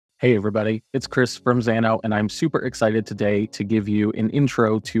Hey everybody, it's Chris from Xano, and I'm super excited today to give you an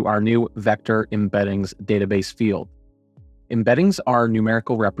intro to our new vector embeddings database field. Embeddings are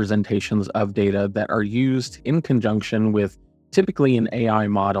numerical representations of data that are used in conjunction with typically an AI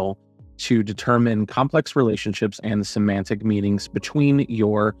model to determine complex relationships and semantic meanings between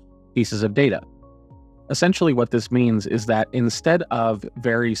your pieces of data. Essentially, what this means is that instead of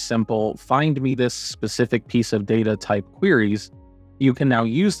very simple find me this specific piece of data type queries, you can now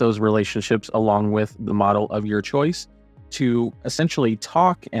use those relationships along with the model of your choice to essentially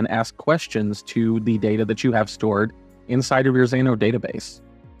talk and ask questions to the data that you have stored inside of your Xano database.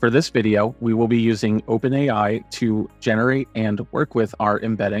 For this video, we will be using OpenAI to generate and work with our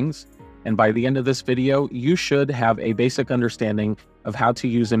embeddings. And by the end of this video, you should have a basic understanding of how to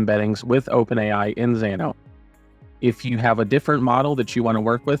use embeddings with OpenAI in Xano. If you have a different model that you want to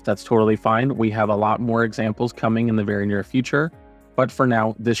work with, that's totally fine. We have a lot more examples coming in the very near future. But for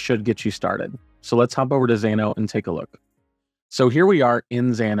now, this should get you started. So let's hop over to Xano and take a look. So here we are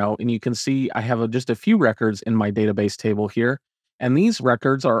in Xano, and you can see I have just a few records in my database table here. And these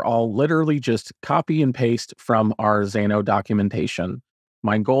records are all literally just copy and paste from our Xano documentation.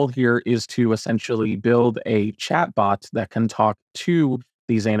 My goal here is to essentially build a chatbot that can talk to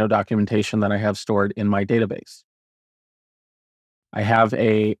the Xano documentation that I have stored in my database. I have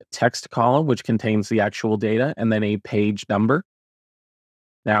a text column, which contains the actual data, and then a page number.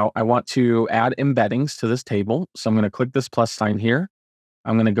 Now, I want to add embeddings to this table. So I'm going to click this plus sign here.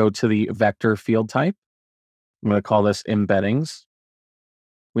 I'm going to go to the vector field type. I'm going to call this embeddings.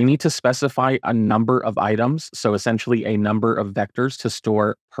 We need to specify a number of items, so essentially a number of vectors to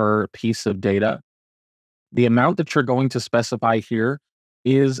store per piece of data. The amount that you're going to specify here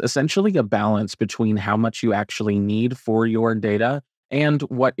is essentially a balance between how much you actually need for your data and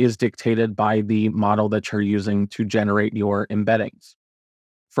what is dictated by the model that you're using to generate your embeddings.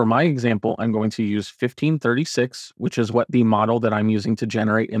 For my example, I'm going to use 1536, which is what the model that I'm using to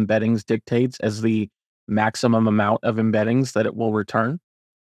generate embeddings dictates as the maximum amount of embeddings that it will return.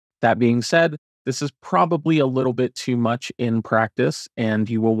 That being said, this is probably a little bit too much in practice, and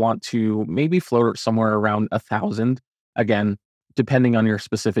you will want to maybe float it somewhere around 1,000, again, depending on your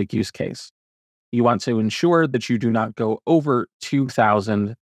specific use case. You want to ensure that you do not go over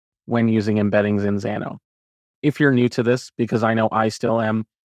 2,000 when using embeddings in Xano. If you're new to this, because I know I still am,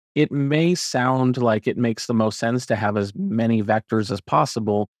 it may sound like it makes the most sense to have as many vectors as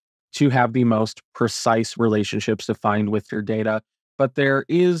possible to have the most precise relationships defined with your data, but there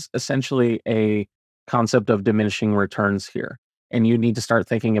is essentially a concept of diminishing returns here, and you need to start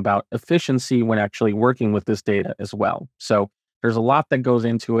thinking about efficiency when actually working with this data as well. So there's a lot that goes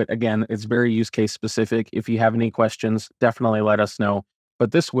into it. Again, it's very use case specific. If you have any questions, definitely let us know,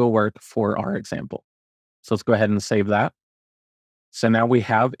 but this will work for our example. So let's go ahead and save that. So now we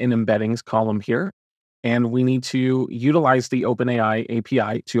have an embeddings column here, and we need to utilize the OpenAI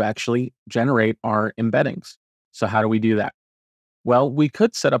API to actually generate our embeddings. So how do we do that? Well, we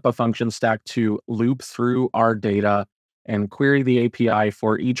could set up a function stack to loop through our data and query the API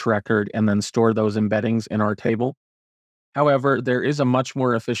for each record and then store those embeddings in our table. However, there is a much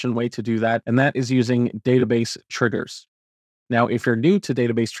more efficient way to do that, and that is using database triggers. Now, if you're new to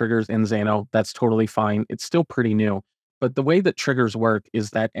database triggers in Xano, that's totally fine. It's still pretty new. But the way that triggers work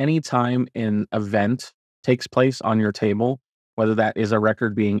is that anytime an event takes place on your table, whether that is a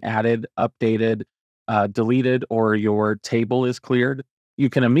record being added, updated, deleted, or your table is cleared,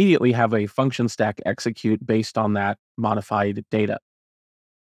 you can immediately have a function stack execute based on that modified data.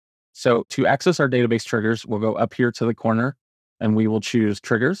 So to access our database triggers, we'll go up here to the corner and we will choose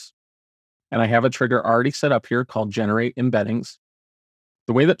triggers. And I have a trigger already set up here called generate embeddings.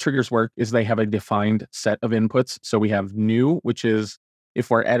 The way that triggers work is they have a defined set of inputs. So we have new, which is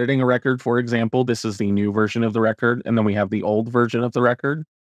if we're editing a record, for example, this is the new version of the record. And then we have the old version of the record.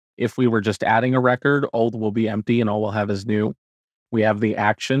 If we were just adding a record, old will be empty and all we'll have is new. We have the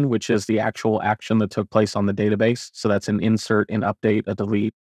action, which is the actual action that took place on the database. So that's an insert, an update, a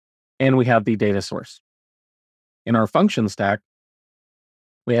delete. And we have the data source. In our function stack,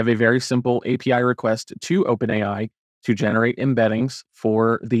 we have a very simple API request to OpenAI to generate embeddings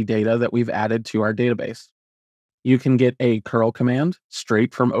for the data that we've added to our database. You can get a curl command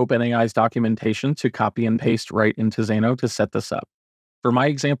straight from OpenAI's documentation to copy and paste right into Xano to set this up. For my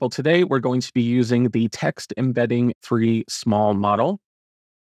example today, we're going to be using the text embedding 3 small model.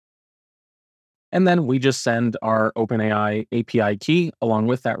 And then we just send our OpenAI API key along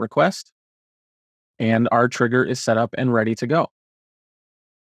with that request. And our trigger is set up and ready to go.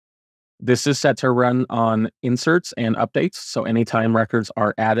 This is set to run on inserts and updates, so anytime records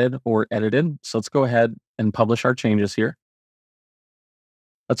are added or edited. So let's go ahead and publish our changes here.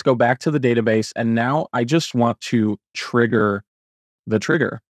 Let's go back to the database. And now I just want to trigger the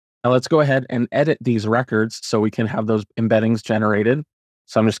trigger. Now let's go ahead and edit these records so we can have those embeddings generated.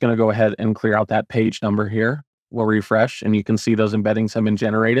 So I'm just going to go ahead and clear out that page number here. We'll refresh and you can see those embeddings have been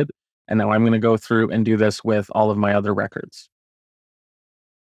generated. And now I'm going to go through and do this with all of my other records.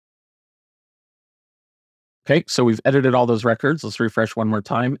 Okay, so we've edited all those records. Let's refresh one more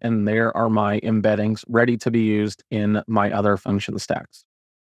time. And there are my embeddings ready to be used in my other function stacks.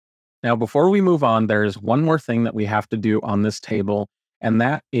 Now, before we move on, there's one more thing that we have to do on this table, and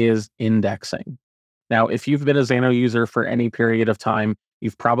that is indexing. Now, if you've been a Xano user for any period of time,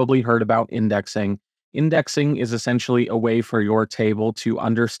 you've probably heard about indexing. Indexing is essentially a way for your table to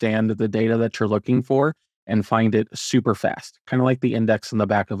understand the data that you're looking for and find it super fast, kind of like the index in the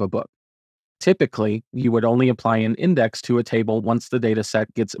back of a book. Typically, you would only apply an index to a table once the data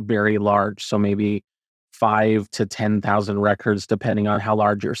set gets very large, so maybe 5 to 10,000 records, depending on how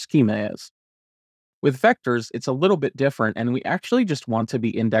large your schema is. With vectors, it's a little bit different, and we actually just want to be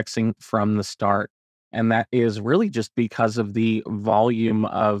indexing from the start. And that is really just because of the volume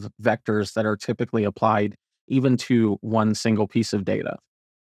of vectors that are typically applied even to one single piece of data.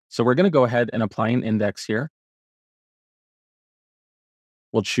 So we're going to go ahead and apply an index here.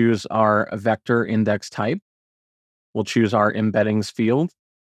 We'll choose our vector index type. We'll choose our embeddings field.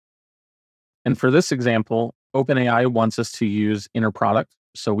 And for this example, OpenAI wants us to use inner product,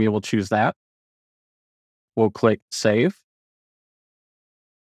 so we will choose that. We'll click Save.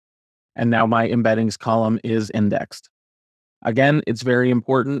 And now my embeddings column is indexed. Again, it's very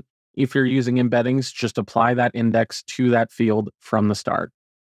important. If you're using embeddings, just apply that index to that field from the start.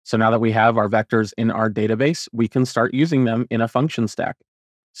 So now that we have our vectors in our database, we can start using them in a function stack.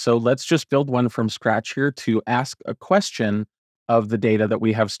 So let's just build one from scratch here to ask a question of the data that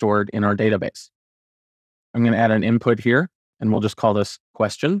we have stored in our database. I'm going to add an input here, and we'll just call this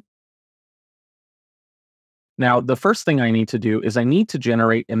question. Now, the first thing I need to do is I need to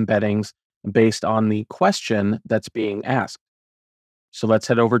generate embeddings based on the question that's being asked. So let's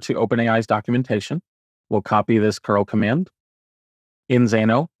head over to OpenAI's documentation. We'll copy this curl command. In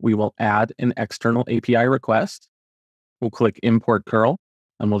Xano, we will add an external API request. We'll click import curl,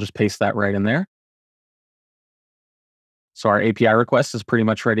 and we'll just paste that right in there. So our API request is pretty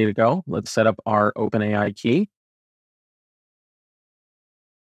much ready to go. Let's set up our OpenAI key.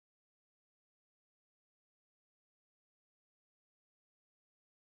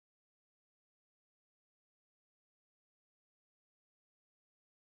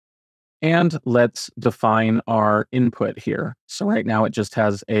 And let's define our input here. So right now it just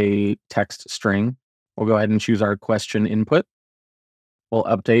has a text string. We'll go ahead and choose our question input. We'll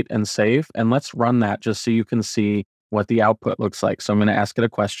update and save. And let's run that just so you can see what the output looks like. So I'm going to ask it a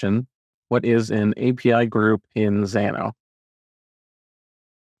question. What is an API group in Xano?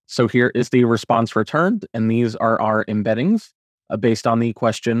 So here is the response returned, and these are our embeddings based on the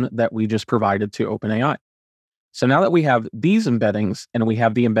question that we just provided to OpenAI. So now that we have these embeddings and we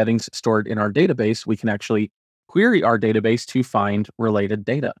have the embeddings stored in our database, we can actually query our database to find related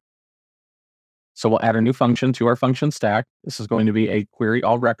data. So we'll add a new function to our function stack. This is going to be a query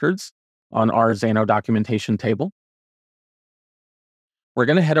all records on our Xano documentation table. We're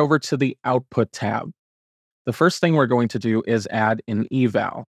going to head over to the output tab. The first thing we're going to do is add an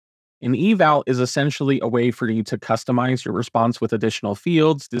eval. An eval is essentially a way for you to customize your response with additional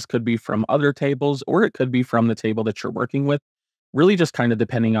fields. This could be from other tables, or it could be from the table that you're working with, really just kind of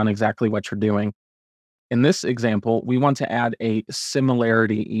depending on exactly what you're doing. In this example, we want to add a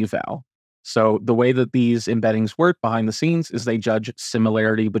similarity eval. So the way that these embeddings work behind the scenes is they judge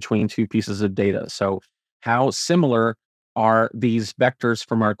similarity between two pieces of data. So how similar are these vectors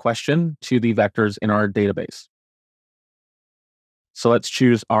from our question to the vectors in our database? So let's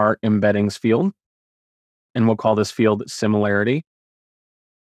choose our embeddings field, and we'll call this field similarity.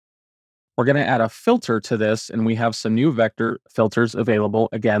 We're going to add a filter to this, and we have some new vector filters available.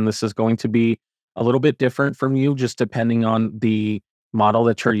 Again, this is going to be a little bit different from you, just depending on the model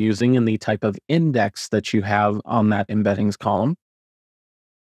that you're using and the type of index that you have on that embeddings column.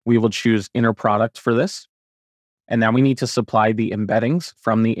 We will choose inner product for this. And now we need to supply the embeddings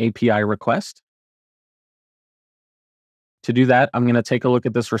from the API request. To do that, I'm going to take a look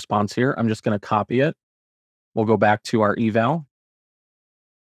at this response here. I'm just going to copy it. We'll go back to our eval.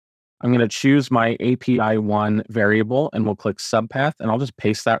 I'm going to choose my API1 variable, and we'll click subpath, and I'll just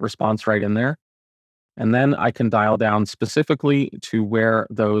paste that response right in there. And then I can dial down specifically to where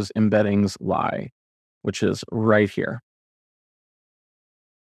those embeddings lie, which is right here.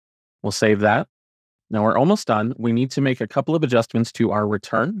 We'll save that. Now we're almost done. We need to make a couple of adjustments to our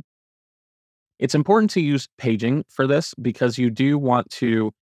return. It's important to use paging for this because you do want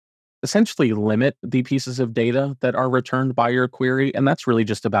to essentially limit the pieces of data that are returned by your query. And that's really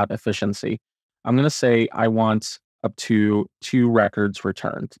just about efficiency. I'm going to say I want up to 2 records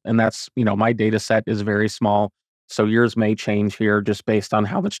returned. And that's, my data set is very small. So yours may change here just based on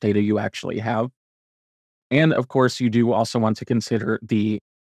how much data you actually have. And of course, you do also want to consider the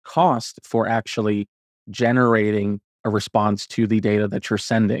cost for actually generating a response to the data that you're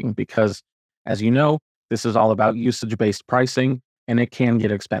sending, because as you know, this is all about usage-based pricing and it can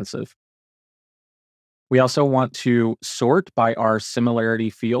get expensive. We also want to sort by our similarity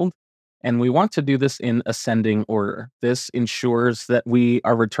field, and we want to do this in ascending order. This ensures that we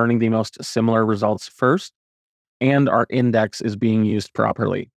are returning the most similar results first, and our index is being used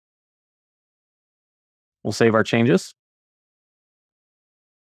properly. We'll save our changes.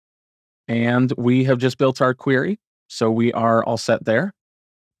 And we have just built our query, so we are all set there.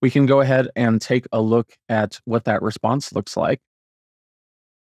 We can go ahead and take a look at what that response looks like.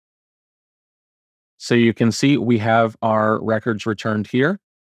 So you can see we have our records returned here.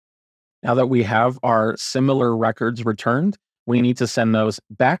 Now that we have our similar records returned, we need to send those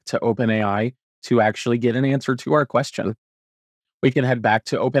back to OpenAI to actually get an answer to our question. We can head back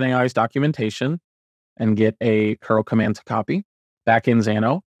to OpenAI's documentation and get a curl command to copy. Back in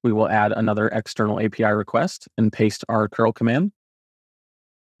Xano, we will add another external API request and paste our curl command.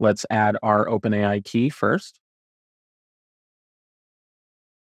 Let's add our OpenAI key first.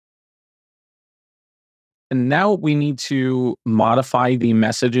 And now we need to modify the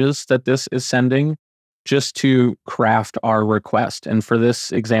messages that this is sending just to craft our request. And for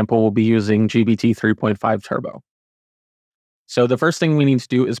this example, we'll be using GPT 3.5 Turbo. So the first thing we need to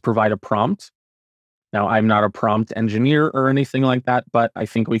do is provide a prompt. Now, I'm not a prompt engineer or anything like that, but I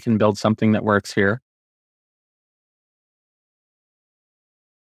think we can build something that works here.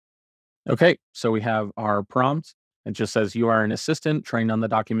 Okay, so we have our prompt. It just says you are an assistant trained on the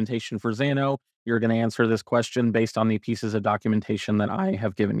documentation for Xano. You're going to answer this question based on the pieces of documentation that I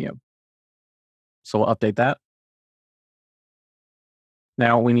have given you. So we'll update that.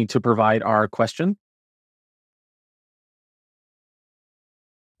 Now we need to provide our question.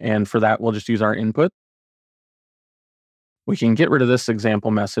 And for that, we'll just use our input. We can get rid of this example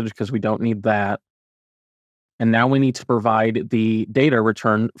message because we don't need that. And now we need to provide the data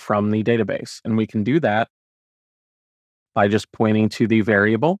returned from the database. And we can do that by just pointing to the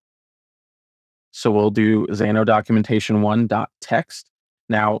variable. So we'll do Xano documentation1.text.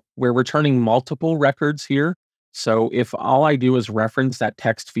 Now we're returning multiple records here. So if all I do is reference that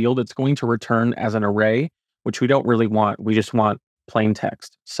text field, it's going to return as an array, which we don't really want. We just want plain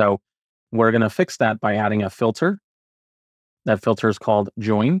text. So we're going to fix that by adding a filter. That filter is called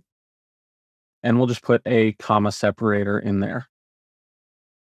join. And we'll just put a comma separator in there.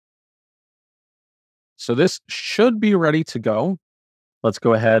 So this should be ready to go. Let's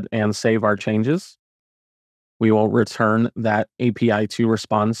go ahead and save our changes. We will return that API2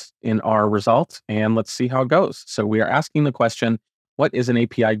 response in our results, and let's see how it goes. So we are asking the question, what is an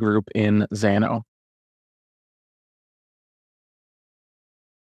API group in Xano?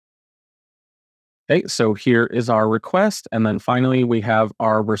 Okay, so here is our request, and then finally we have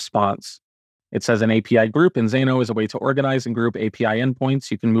our response. It says an API group in Xano is a way to organize and group API endpoints.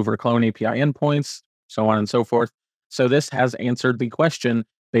 You can move or clone API endpoints, so on and so forth. So this has answered the question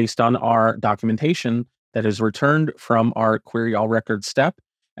based on our documentation that is returned from our query all record step.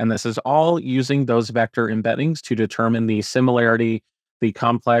 And this is all using those vector embeddings to determine the similarity, the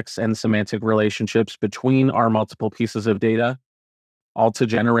complex and semantic relationships between our multiple pieces of data, all to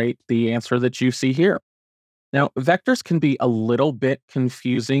generate the answer that you see here. Now, vectors can be a little bit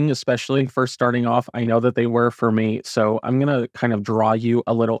confusing, especially for starting off. I know that they were for me. So I'm going to kind of draw you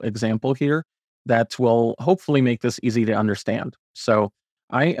a little example here that will hopefully make this easy to understand. So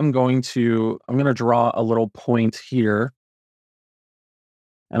I'm going to draw a little point here,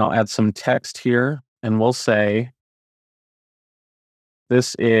 and I'll add some text here, and we'll say,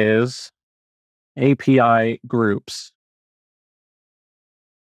 this is API groups.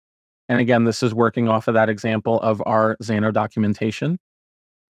 And again, this is working off of that example of our Xano documentation.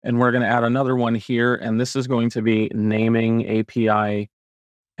 And we're going to add another one here, and this is going to be naming API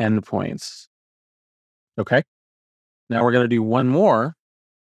endpoints. Okay. Now we're going to do one more.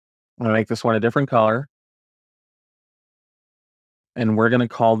 I'm going to make this one a different color. And we're going to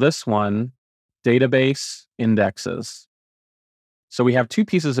call this one database indexes. So we have two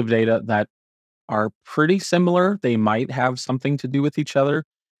pieces of data that are pretty similar. They might have something to do with each other.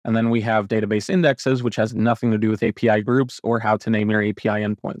 And then we have database indexes, which has nothing to do with API groups or how to name your API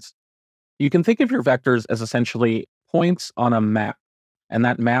endpoints. You can think of your vectors as essentially points on a map. And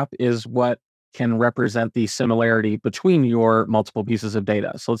that map is what can represent the similarity between your multiple pieces of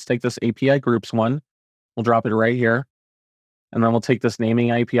data. So let's take this API groups one. We'll drop it right here. And then we'll take this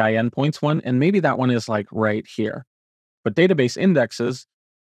naming API endpoints one, and maybe that one is like right here. But database indexes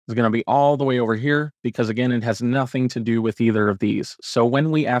is going to be all the way over here because, again, it has nothing to do with either of these. So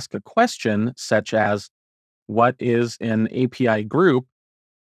when we ask a question such as, what is an API group,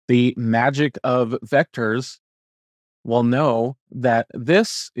 the magic of vectors will know that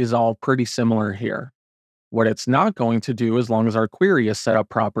this is all pretty similar here. What it's not going to do, as long as our query is set up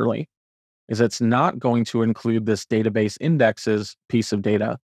properly, is it's not going to include this database indexes piece of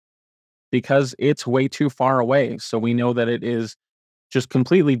data because it's way too far away. So we know that it is just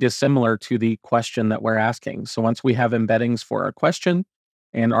completely dissimilar to the question that we're asking. So once we have embeddings for our question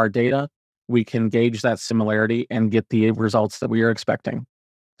and our data, we can gauge that similarity and get the results that we are expecting.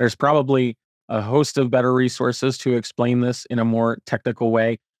 There's probably a host of better resources to explain this in a more technical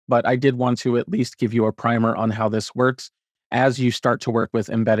way, but I did want to at least give you a primer on how this works as you start to work with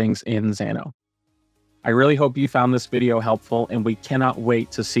embeddings in Xano. I really hope you found this video helpful, and we cannot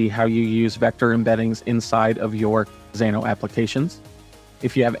wait to see how you use vector embeddings inside of your Xano applications.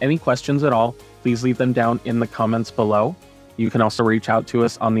 If you have any questions at all, please leave them down in the comments below. You can also reach out to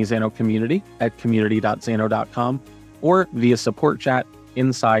us on the Xano community at community.xano.com or via support chat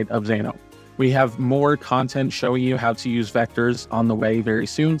inside of Xano. We have more content showing you how to use vectors on the way very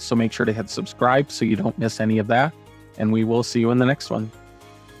soon, so make sure to hit subscribe so you don't miss any of that, and we will see you in the next one.